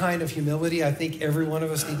that's the kind of humility I think every one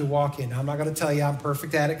of us need to walk in. I'm not going to tell you I'm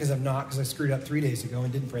perfect at it, because I'm not, because I screwed up 3 days ago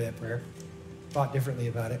and didn't pray that prayer. Thought differently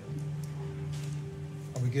about it.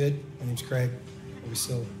 Are we good? My name's Craig. Are we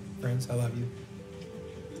still friends? I love you.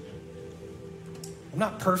 I'm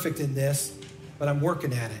not perfect in this, but I'm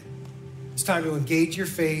working at it. It's time to engage your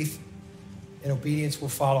faith, and obedience will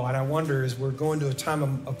follow. And I wonder, as we're going to a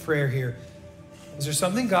time of prayer here, is there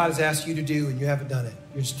something God has asked you to do and you haven't done it?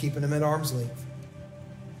 You're just keeping him at arm's length.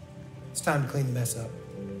 It's time to clean the mess up.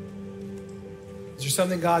 Is there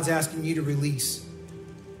something God's asking you to release?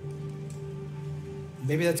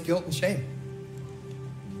 Maybe that's guilt and shame.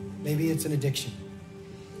 Maybe it's an addiction.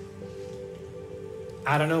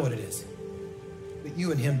 I don't know what it is, but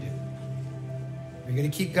you and him do. Are you going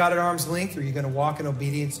to keep God at arm's length, or are you going to walk in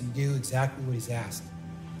obedience and do exactly what he's asked?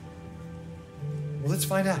 Well, let's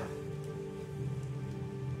find out.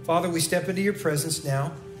 Father, we step into your presence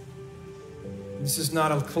now. This is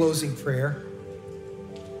not a closing prayer.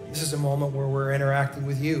 This is a moment where we're interacting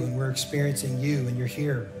with you and we're experiencing you, and you're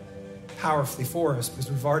here powerfully for us,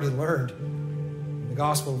 because we've already learned in the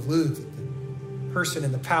Gospel of Luke that the person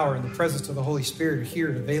and the power and the presence of the Holy Spirit are here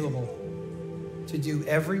and available to do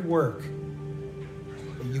every work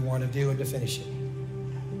that you want to do and to finish it.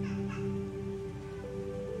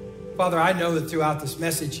 Father, I know that throughout this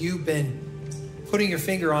message, you've been putting your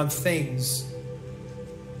finger on things.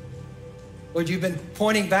 Lord, you've been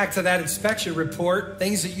pointing back to that inspection report,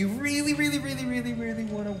 things that you really, really, really, really, really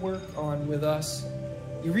want to work on with us.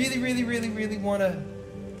 You really, really, really, really want to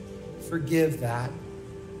forgive that,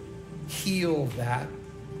 heal that,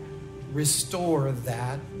 restore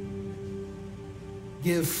that,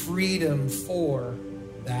 give freedom for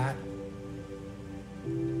that.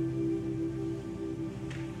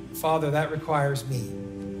 Father, that requires me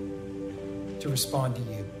to respond to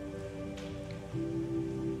you.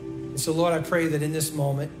 And so, Lord, I pray that in this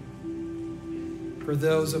moment, for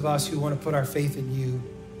those of us who want to put our faith in you,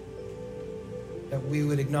 that we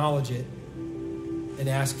would acknowledge it and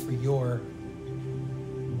ask for your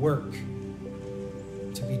work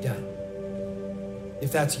to be done.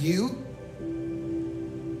 If that's you,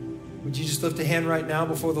 would you just lift a hand right now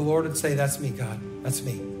before the Lord and say, that's me, God. That's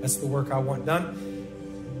me. That's the work I want done.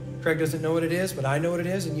 Craig doesn't know what it is, but I know what it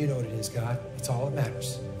is, and you know what it is, God. It's all that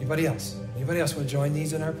matters. Anybody else? Anybody else want to join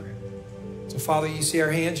these in our prayer? So, Father, you see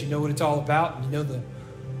our hands. You know what it's all about. And you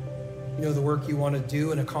know the work you want to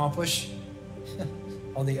do and accomplish.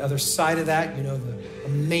 On the other side of that, you know the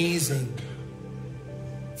amazing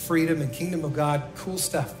freedom and kingdom of God, cool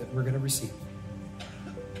stuff that we're going to receive.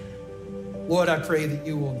 Lord, I pray that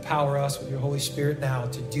you will empower us with your Holy Spirit now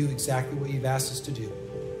to do exactly what you've asked us to do.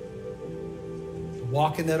 To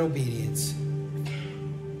walk in that obedience,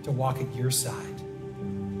 to walk at your side,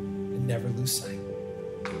 and never lose sight.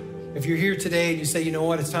 If you're here today and you say, you know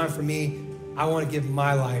what, it's time for me, I want to give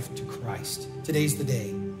my life to Christ. Today's the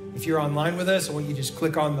day. If you're online with us, I want you to just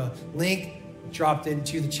click on the link dropped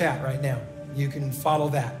into the chat right now. You can follow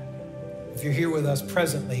that. If you're here with us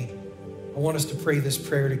presently, I want us to pray this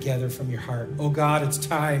prayer together from your heart. Oh God, it's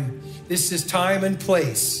time. This is time and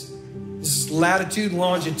place. This is latitude,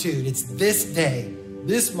 longitude. It's this day,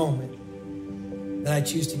 this moment, that I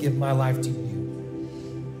choose to give my life to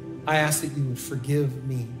you. I ask that you would forgive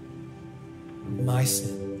me my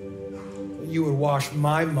sin. That you would wash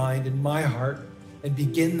my mind and my heart and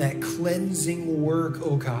begin that cleansing work,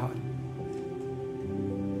 oh God.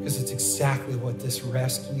 Because it's exactly what this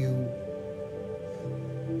rescue,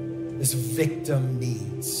 this victim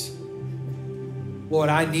needs. Lord,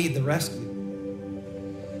 I need the rescue.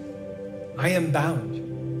 I am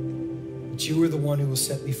bound, but you are the one who will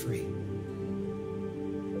set me free.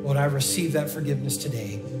 Lord, I receive that forgiveness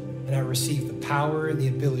today, and I receive the power and the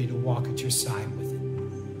ability to walk at your side with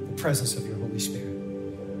it, the presence of your Holy Spirit.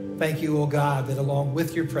 Thank you, oh God, that along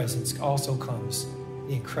with your presence also comes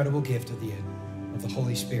the incredible gift of the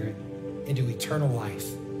Holy Spirit into eternal life.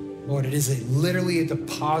 Lord, it is literally a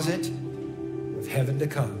deposit of heaven to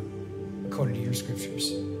come, according to your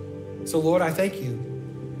scriptures. So Lord, I thank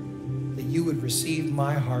you that you would receive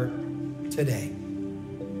my heart today.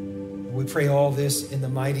 We pray all this in the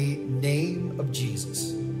mighty name of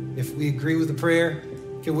Jesus. If we agree with the prayer,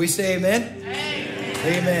 can we say amen? Amen.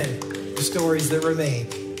 Amen. The stories that remain.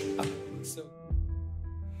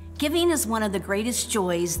 Giving is one of the greatest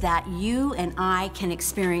joys that you and I can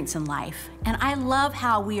experience in life. And I love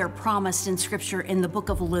how we are promised in Scripture in the book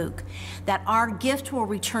of Luke that our gift will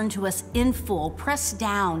return to us in full, pressed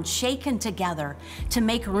down, shaken together to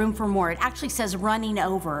make room for more. It actually says running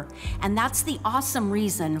over. And that's the awesome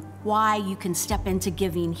reason why you can step into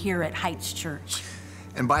giving here at Heights Church.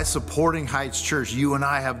 And by supporting Heights Church, you and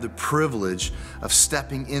I have the privilege of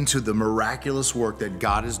stepping into the miraculous work that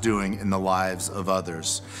God is doing in the lives of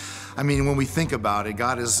others. I mean, when we think about it,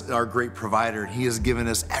 God is our great provider. He has given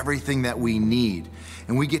us everything that we need.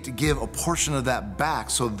 And we get to give a portion of that back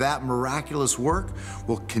so that miraculous work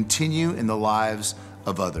will continue in the lives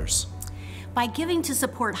of others. By giving to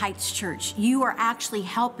support Heights Church, you are actually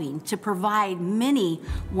helping to provide many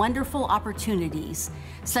wonderful opportunities,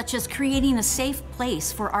 such as creating a safe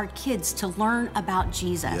place for our kids to learn about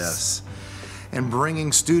Jesus. Yes. And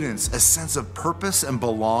bringing students a sense of purpose and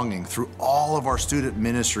belonging through all of our student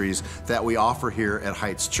ministries that we offer here at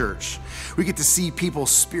Heights Church. We get to see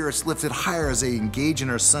people's spirits lifted higher as they engage in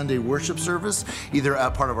our Sunday worship service, either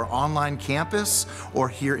at part of our online campus or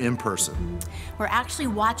here in person. We're actually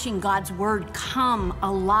watching God's Word come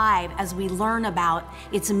alive as we learn about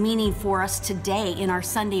its meaning for us today in our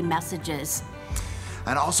Sunday messages.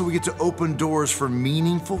 And also we get to open doors for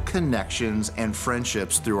meaningful connections and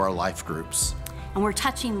friendships through our life groups. And we're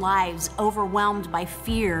touching lives overwhelmed by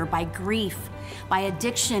fear, by grief, by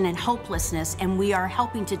addiction and hopelessness, and we are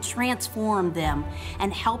helping to transform them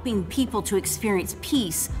and helping people to experience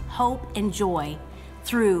peace, hope, and joy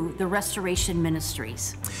through the restoration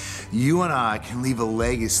ministries. You and I can leave a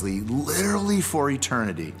legacy literally for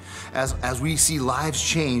eternity as we see lives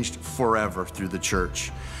changed forever through the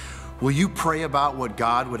church. Will you pray about what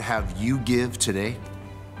God would have you give today?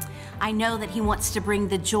 I know that He wants to bring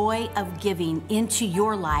the joy of giving into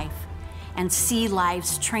your life and see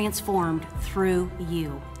lives transformed through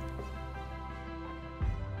you.